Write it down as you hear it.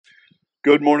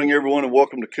Good morning, everyone, and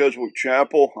welcome to Keswick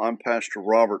Chapel. I'm Pastor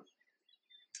Robert.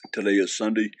 Today is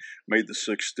Sunday, May the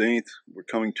 16th. We're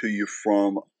coming to you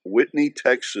from Whitney,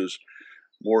 Texas,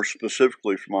 more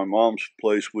specifically from my mom's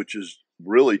place, which is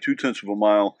really 2/10 of a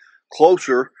mile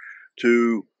closer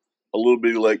to a little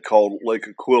bitty lake called Lake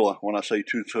Aquila. When I say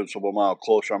 2/10 of a mile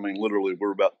closer, I mean literally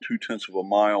we're about 2/10 of a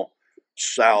mile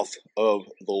south of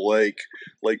the lake.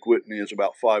 Lake Whitney is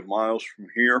about 5 miles from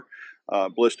here.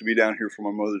 Blessed to be down here for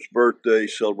my mother's birthday,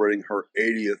 celebrating her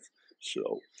 80th.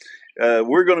 So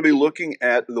we're going to be looking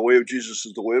at the way of Jesus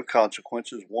is the way of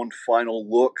consequences. One final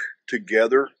look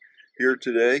together here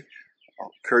today.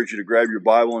 I'll encourage you to grab your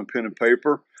Bible and pen and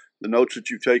paper. The notes that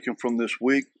you've taken from this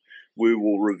week, we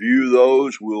will review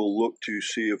those. We'll look to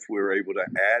see if we're able to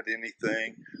add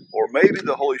anything, or maybe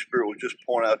the Holy Spirit will just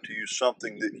point out to you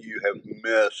something that you have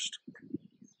missed.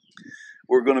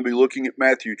 We're going to be looking at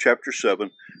Matthew chapter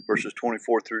 7, verses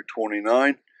 24 through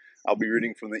 29. I'll be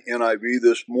reading from the NIV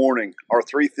this morning. Our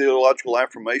three theological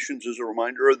affirmations as a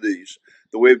reminder of these.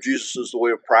 The way of Jesus is the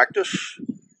way of practice.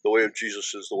 The way of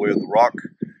Jesus is the way of the rock.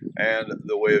 And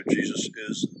the way of Jesus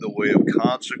is the way of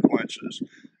consequences.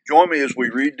 Join me as we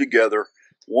read together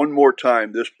one more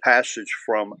time this passage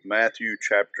from Matthew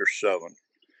chapter 7.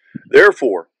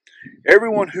 Therefore,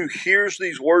 everyone who hears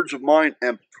these words of mine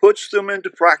and puts them into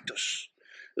practice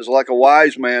is like a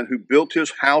wise man who built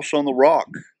his house on the rock.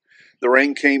 The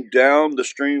rain came down, the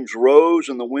streams rose,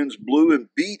 and the winds blew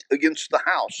and beat against the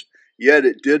house. Yet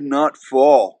it did not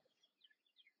fall,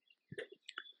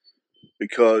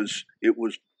 because it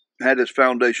had its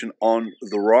foundation on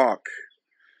the rock.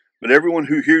 But everyone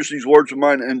who hears these words of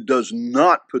mine and does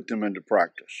not put them into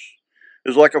practice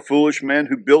is like a foolish man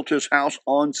who built his house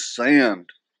on sand.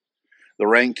 The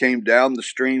rain came down, the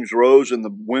streams rose, and the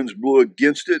winds blew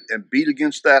against it and beat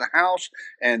against that house,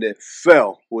 and it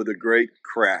fell with a great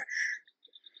crash.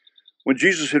 When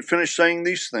Jesus had finished saying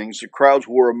these things, the crowds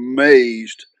were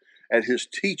amazed at his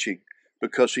teaching,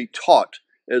 because he taught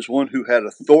as one who had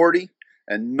authority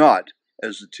and not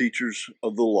as the teachers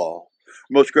of the law.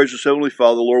 Most gracious Heavenly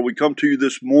Father, Lord, we come to you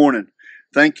this morning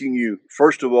thanking you,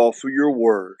 first of all, for your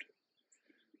word.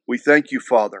 We thank you,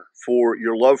 Father, for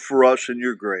your love for us and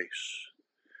your grace.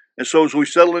 And so as we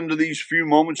settle into these few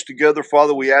moments together,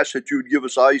 Father, we ask that you would give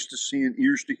us eyes to see and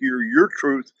ears to hear your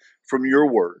truth from your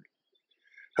word.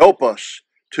 Help us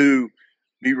to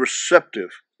be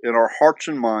receptive in our hearts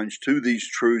and minds to these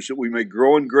truths, that we may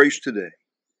grow in grace today.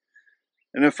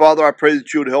 And then, Father, I pray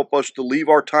that you would help us to leave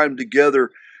our time together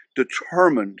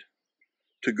determined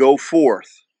to go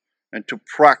forth and to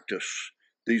practice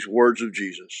these words of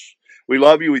Jesus. We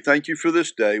love you. We thank you for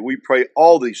this day. We pray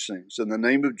all these things in the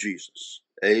name of Jesus.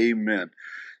 Amen.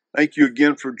 Thank you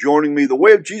again for joining me. The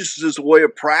way of Jesus is the way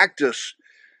of practice.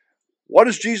 What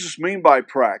does Jesus mean by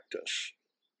practice?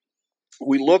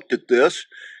 We looked at this.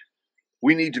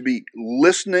 We need to be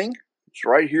listening. It's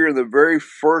right here in the very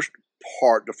first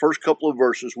part, the first couple of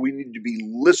verses. We need to be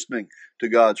listening to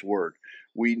God's word.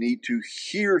 We need to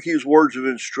hear his words of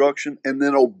instruction and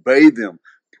then obey them,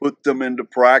 put them into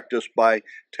practice by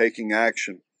taking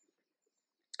action.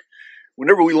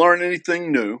 Whenever we learn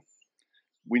anything new,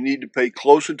 we need to pay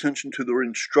close attention to the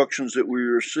instructions that we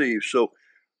receive. So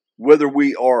whether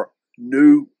we are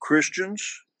new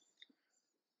Christians,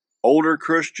 older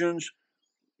Christians,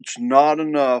 it's not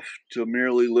enough to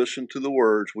merely listen to the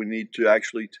words. We need to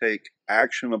actually take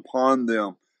action upon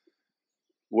them.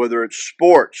 Whether it's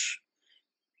sports,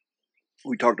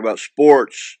 we talked about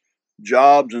sports,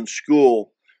 jobs, and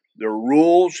school. There are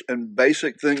rules and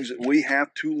basic things that we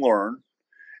have to learn,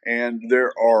 and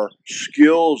there are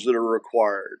skills that are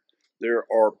required. There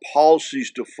are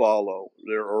policies to follow.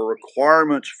 There are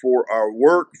requirements for our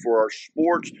work, for our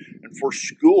sports, and for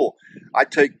school. I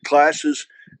take classes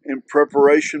in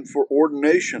preparation for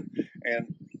ordination,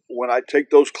 and when I take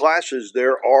those classes,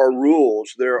 there are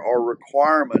rules, there are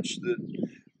requirements that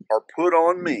are put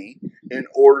on me in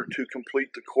order to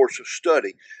complete the course of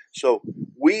study. So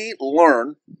we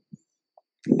learn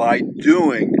by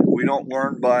doing. We don't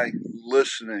learn by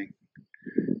listening.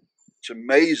 It's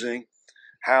amazing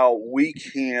how we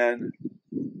can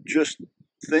just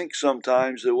think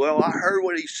sometimes that, well, I heard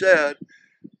what he said,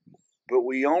 but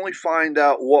we only find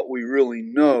out what we really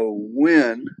know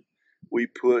when we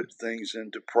put things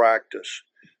into practice.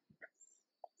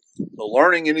 The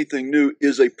learning anything new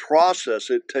is a process.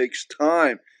 It takes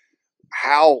time.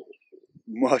 How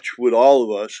much would all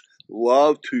of us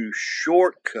love to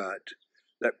shortcut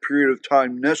that period of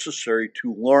time necessary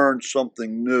to learn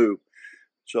something new?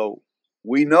 So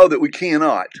we know that we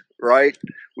cannot, right?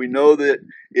 We know that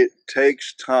it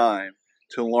takes time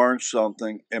to learn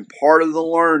something, and part of the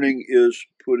learning is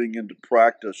putting into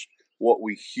practice what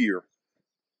we hear.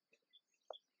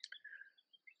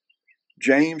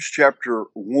 James chapter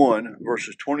 1,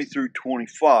 verses 20 through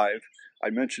 25, I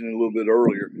mentioned it a little bit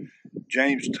earlier.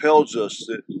 James tells us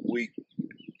that we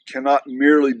cannot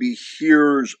merely be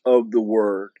hearers of the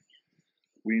word.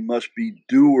 We must be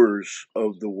doers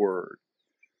of the word.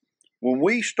 When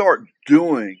we start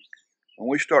doing, when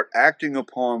we start acting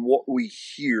upon what we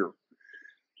hear,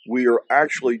 we are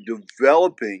actually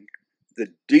developing the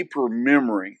deeper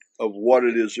memory of what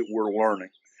it is that we're learning.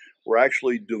 We're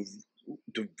actually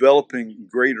developing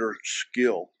greater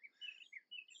skill.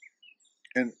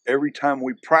 And every time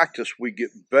we practice, we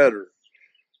get better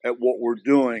at what we're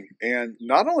doing. And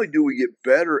not only do we get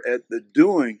better at the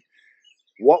doing,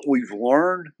 what we've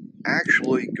learned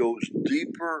actually goes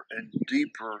deeper and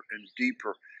deeper and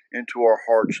deeper into our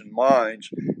hearts and minds,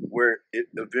 where it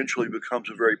eventually becomes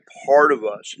a very part of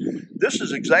us. This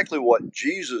is exactly what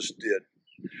Jesus did.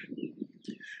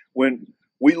 When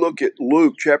we look at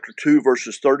Luke chapter 2,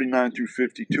 verses 39 through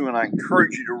 52, and I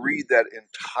encourage you to read that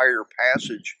entire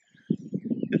passage.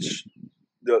 It's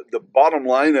the bottom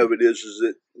line of it is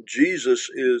that Jesus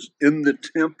is in the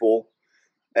temple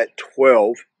at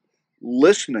 12,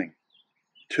 listening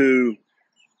to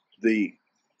the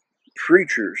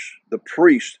preachers, the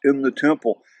priests in the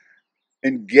temple,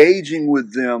 engaging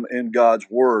with them in God's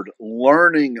word,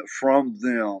 learning from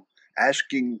them,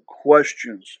 asking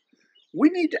questions. We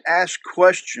need to ask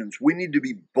questions. We need to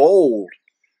be bold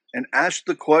and ask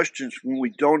the questions when we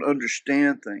don't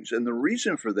understand things. And the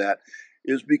reason for that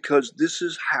is because this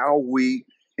is how we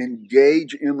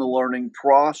engage in the learning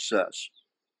process.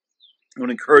 I want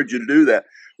to encourage you to do that.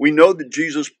 We know that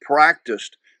Jesus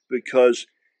practiced because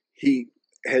he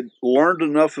had learned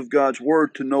enough of God's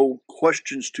word to know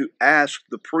questions to ask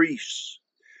the priests.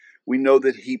 We know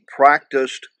that he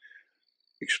practiced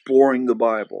exploring the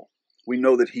Bible. We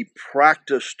know that he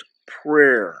practiced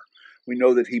prayer. We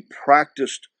know that he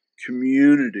practiced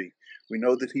community. We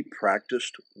know that he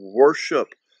practiced worship.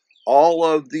 All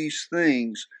of these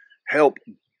things help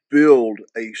build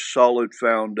a solid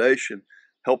foundation,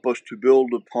 help us to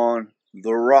build upon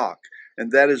the rock.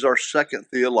 And that is our second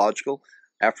theological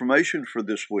affirmation for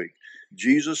this week.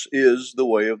 Jesus is the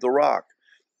way of the rock.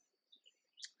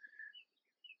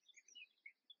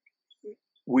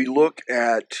 We look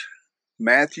at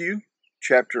Matthew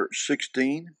chapter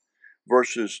 16,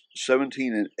 verses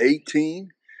 17 and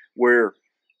 18, where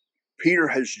Peter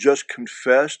has just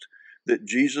confessed that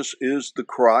Jesus is the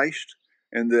Christ,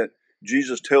 and that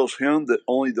Jesus tells him that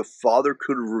only the Father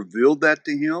could have revealed that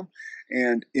to him.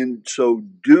 And in so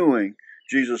doing,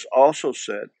 Jesus also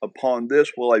said, "Upon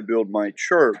this will I build my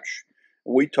church."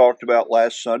 We talked about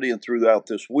last Sunday and throughout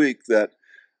this week that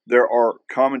there are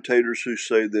commentators who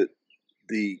say that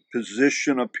the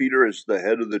position of Peter as the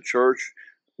head of the church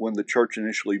when the church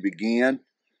initially began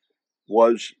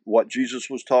was what Jesus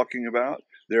was talking about.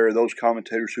 There are those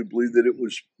commentators who believe that it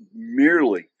was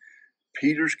merely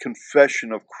Peter's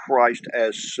confession of Christ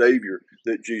as Savior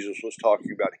that Jesus was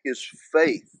talking about. His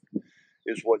faith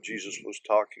is what Jesus was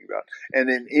talking about. And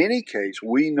in any case,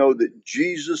 we know that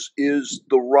Jesus is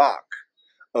the rock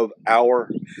of our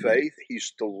faith.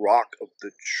 He's the rock of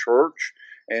the church.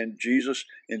 And Jesus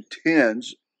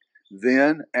intends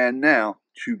then and now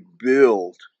to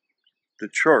build the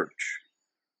church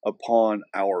upon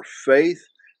our faith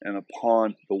and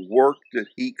upon the work that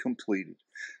he completed.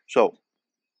 So,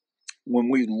 when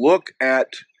we look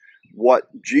at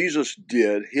what Jesus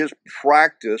did, his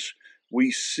practice,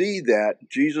 we see that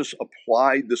Jesus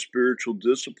applied the spiritual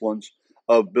disciplines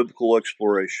of biblical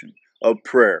exploration, of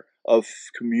prayer, of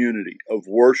community, of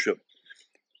worship.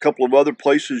 A couple of other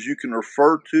places you can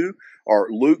refer to are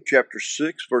Luke chapter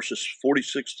 6, verses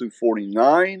 46 through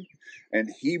 49, and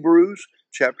Hebrews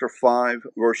chapter 5,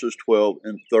 verses 12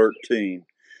 and 13.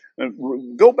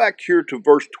 And go back here to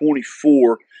verse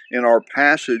 24 in our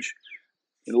passage,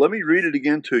 and let me read it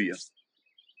again to you.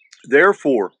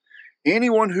 "Therefore,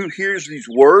 anyone who hears these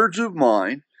words of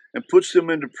mine and puts them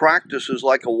into practice is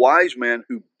like a wise man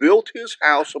who built his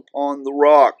house upon the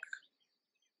rock."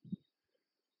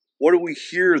 What do we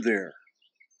hear there?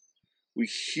 We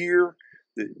hear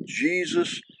that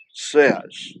Jesus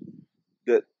says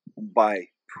that by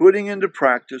putting into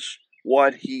practice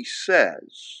what he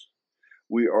says,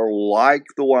 we are like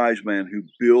the wise man who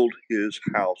built his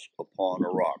house upon a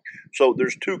rock. So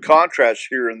there's two contrasts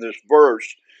here in this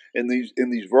verse, in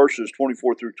these verses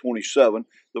 24 through 27.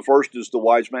 The first is the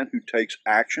wise man who takes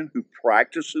action, who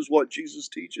practices what Jesus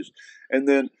teaches, and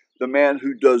then the man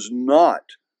who does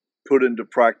not put into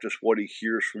practice what he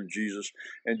hears from Jesus.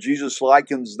 And Jesus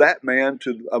likens that man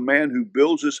to a man who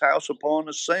builds his house upon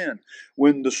the sand.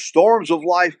 When the storms of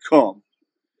life come,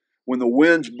 when the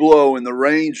winds blow and the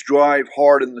rains drive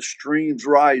hard and the streams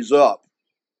rise up,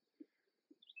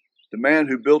 the man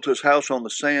who built his house on the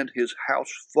sand, his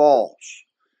house falls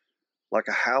like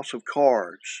a house of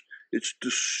cards. It's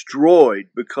destroyed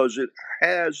because it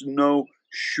has no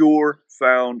sure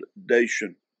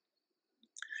foundation.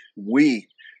 We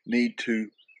need to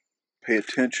pay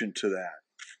attention to that.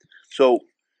 So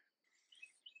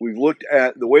we've looked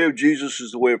at the way of Jesus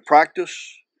is the way of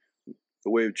practice, the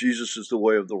way of Jesus is the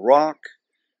way of the rock,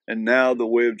 and now the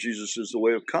way of Jesus is the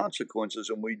way of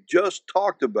consequences. And we just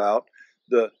talked about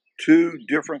the two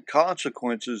different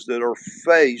consequences that are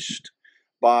faced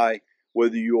by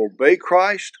whether you obey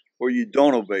Christ or you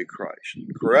don't obey Christ,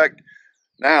 correct?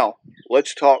 Now,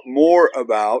 let's talk more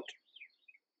about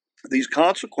these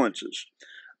consequences.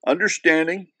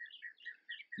 Understanding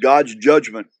God's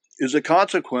judgment is a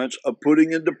consequence of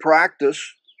putting into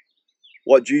practice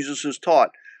what Jesus has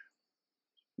taught.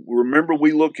 Remember,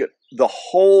 we look at the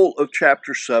whole of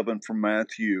chapter 7 from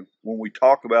Matthew when we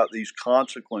talk about these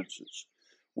consequences.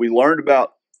 We learned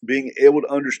about being able to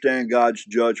understand God's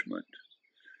judgment,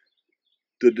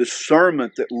 the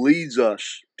discernment that leads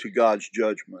us to God's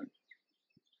judgment,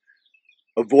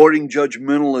 avoiding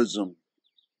judgmentalism,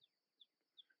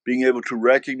 being able to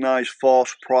recognize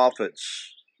false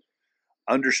prophets,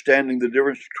 understanding the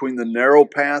difference between the narrow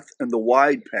path and the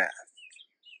wide path,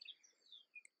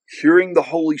 hearing the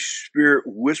Holy Spirit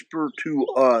whisper to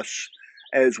us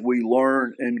as we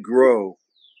learn and grow,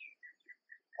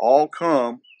 all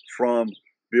come from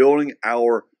building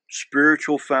our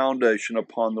spiritual foundation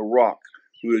upon the rock,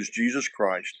 who is Jesus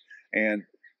Christ, and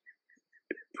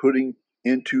putting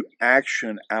into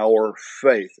action our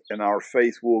faith. And our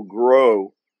faith will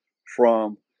grow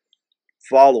from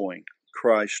following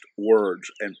Christ's words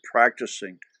and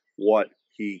practicing what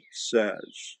he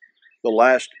says. The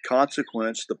last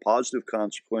consequence, the positive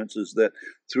consequence, is that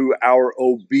through our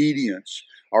obedience,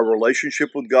 our relationship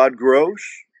with God grows,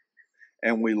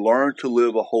 and we learn to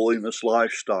live a holiness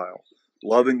lifestyle,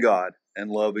 loving God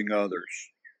and loving others.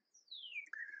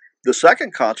 The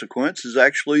second consequence is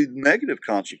actually negative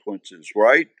consequences,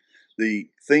 right? The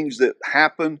things that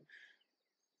happen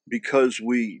because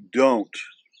we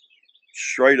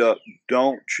straight up,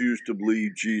 don't choose to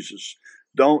believe Jesus.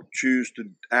 Don't choose to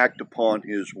act upon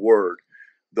his word.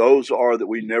 Those are that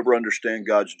we never understand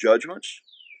God's judgments.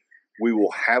 We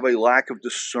will have a lack of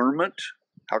discernment.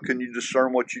 How can you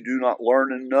discern what you do not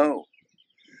learn and know?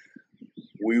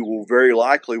 We will very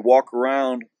likely walk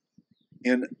around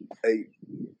in a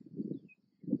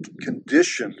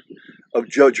condition of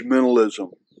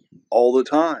judgmentalism all the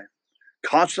time,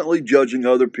 constantly judging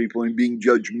other people and being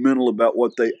judgmental about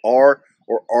what they are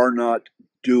or are not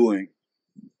doing.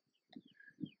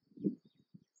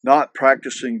 Not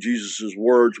practicing Jesus'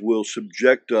 words will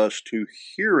subject us to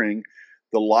hearing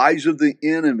the lies of the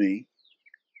enemy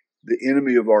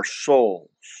of our souls,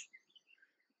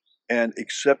 and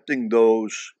accepting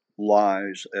those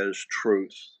lies as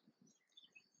truth.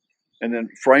 And then,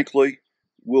 frankly,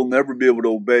 we'll never be able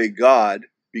to obey God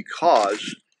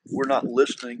because we're not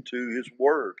listening to his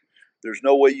word. There's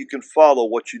no way you can follow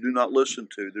what you do not listen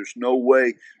to. There's no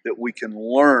way that we can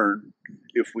learn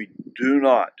if we do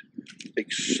not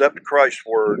accept Christ's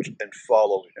words and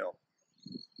follow him.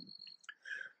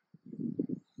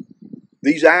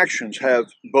 These actions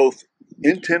have both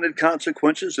intended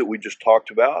consequences that we just talked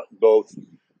about, both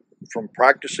from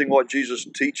practicing what Jesus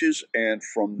teaches and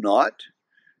from not,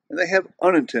 and they have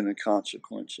unintended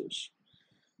consequences.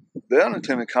 The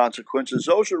unintended consequences,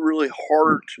 those are really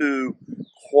harder to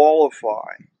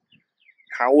qualify.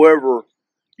 However,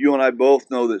 you and I both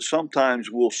know that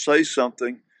sometimes we'll say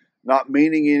something not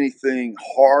meaning anything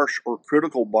harsh or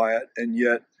critical by it, and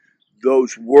yet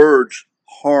those words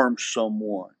harm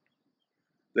someone.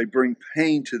 They bring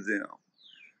pain to them.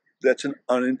 That's an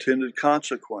unintended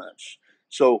consequence.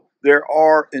 So there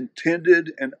are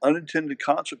intended and unintended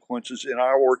consequences in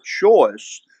our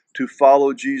choice to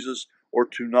follow Jesus or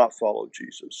to not follow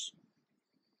Jesus.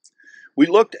 We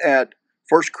looked at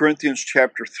 1 Corinthians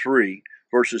chapter 3,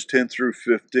 verses 10 through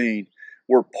 15,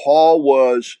 where Paul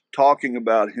was talking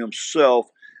about himself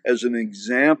as an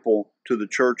example to the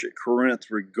church at Corinth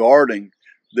regarding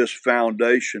this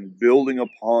foundation, building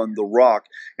upon the rock.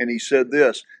 And he said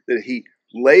this, that he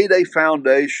laid a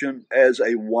foundation as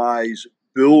a wise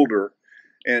builder.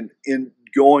 And in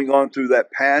going on through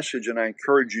that passage, and I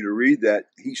encourage you to read that,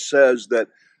 he says that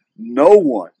no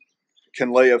one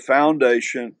can lay a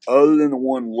foundation other than the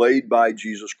one laid by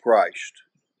Jesus Christ.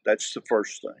 That's the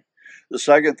first thing. The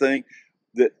second thing,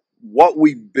 that what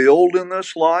we build in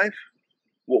this life,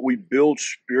 what we build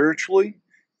spiritually,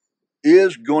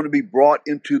 is going to be brought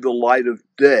into the light of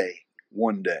day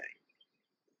one day.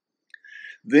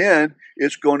 Then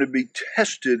it's going to be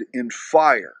tested in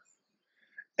fire.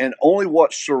 And only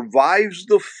what survives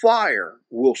the fire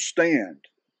will stand.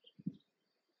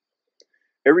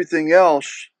 Everything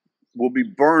else will be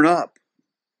burned up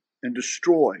and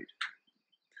destroyed.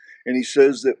 And he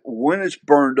says that when it's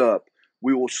burned up,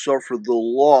 we will suffer the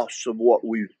loss of what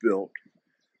we've built.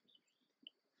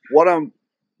 What I'm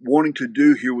wanting to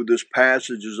do here with this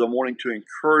passage is I'm wanting to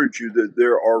encourage you that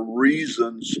there are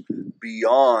reasons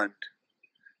beyond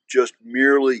just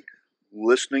merely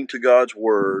listening to God's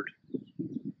word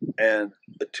and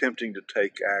attempting to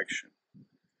take action.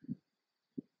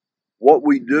 What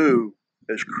we do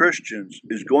as Christians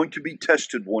is going to be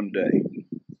tested one day.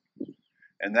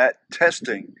 And that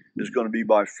testing is going to be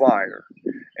by fire.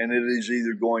 And it is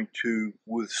either going to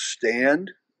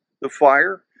withstand the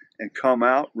fire and come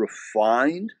out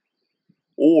refined,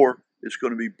 or it's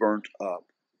going to be burnt up.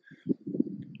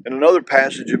 In another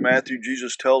passage in Matthew,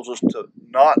 Jesus tells us to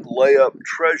not lay up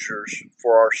treasures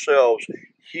for ourselves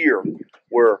here,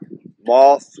 where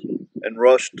moth and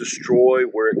rust destroy,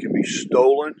 where it can be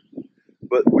stolen,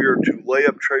 but we are to lay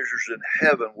up treasures in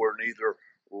heaven where neither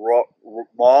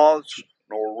moths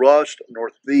nor rust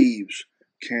nor thieves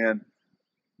can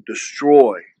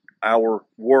destroy our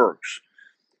works.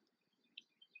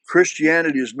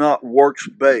 Christianity is not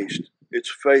works-based, it's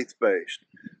faith-based.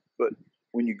 But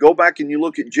when you go back and you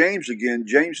look at James again,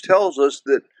 James tells us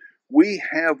that we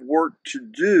have work to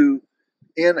do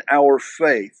in our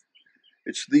faith.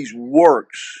 It's these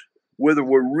works, whether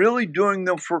we're really doing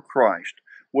them for Christ,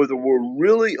 whether we're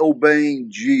really obeying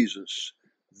Jesus.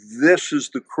 This is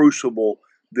the crucible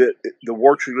that the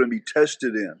works are going to be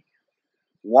tested in.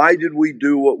 Why did we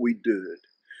do what we did?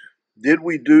 Did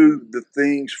we do the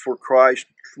things for Christ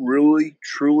really,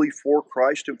 truly for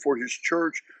Christ and for His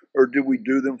church, or did we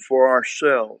do them for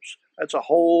ourselves? That's a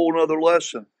whole other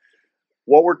lesson.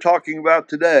 What we're talking about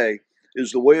today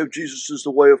is the way of Jesus is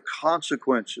the way of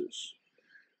consequences.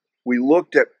 We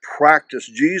looked at practice.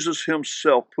 Jesus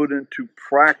Himself put into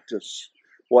practice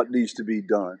what needs to be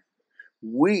done.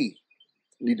 We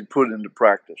need to put it into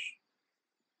practice.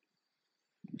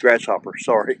 Grasshopper,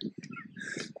 sorry.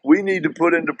 We need to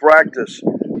put into practice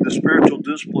the spiritual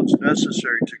disciplines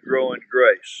necessary to grow in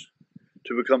grace,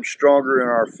 to become stronger in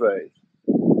our faith.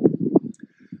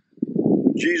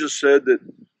 Jesus said that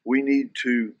we need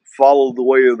to follow the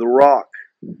way of the rock.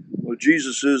 Well,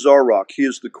 Jesus is our rock. He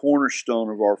is the cornerstone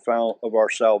of our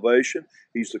salvation.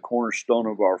 He's the cornerstone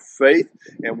of our faith,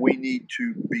 and we need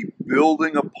to be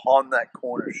building upon that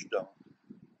cornerstone.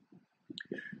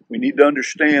 We need to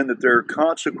understand that there are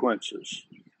consequences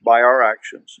by our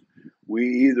actions.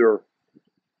 We either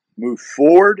move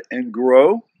forward and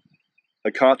grow,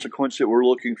 a consequence that we're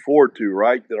looking forward to,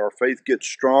 right? That our faith gets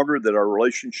stronger, that our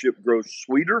relationship grows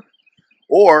sweeter,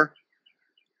 or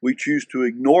we choose to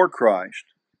ignore Christ,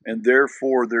 and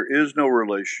therefore there is no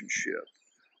relationship,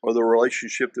 or the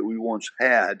relationship that we once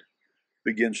had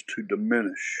begins to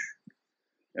diminish,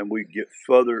 and we get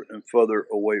further and further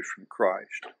away from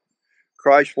Christ.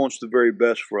 Christ wants the very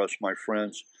best for us, my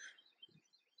friends.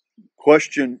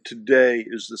 Question today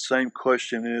is the same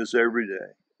question it is every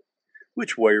day.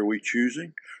 Which way are we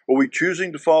choosing? Are we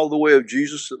choosing to follow the way of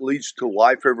Jesus that leads to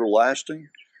life everlasting?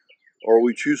 Or are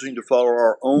we choosing to follow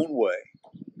our own way,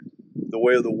 the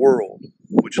way of the world,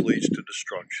 which leads to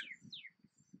destruction?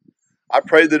 I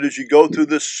pray that as you go through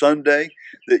this Sunday,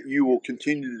 that you will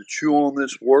continue to chew on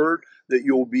this word, that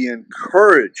you'll be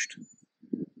encouraged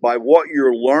by what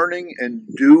you're learning and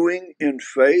doing in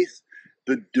faith.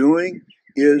 The doing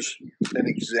is an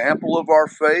example of our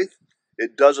faith.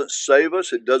 It doesn't save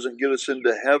us. It doesn't get us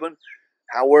into heaven.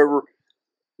 However,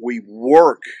 we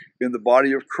work in the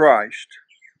body of Christ,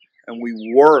 and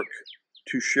we work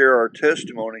to share our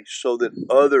testimony so that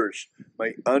others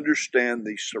may understand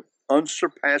the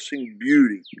unsurpassing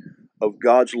beauty of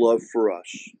God's love for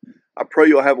us. I pray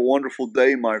you'll have a wonderful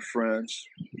day, my friends.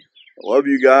 I love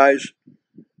you guys.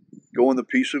 Go in the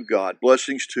peace of God.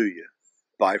 Blessings to you.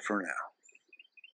 Bye for now.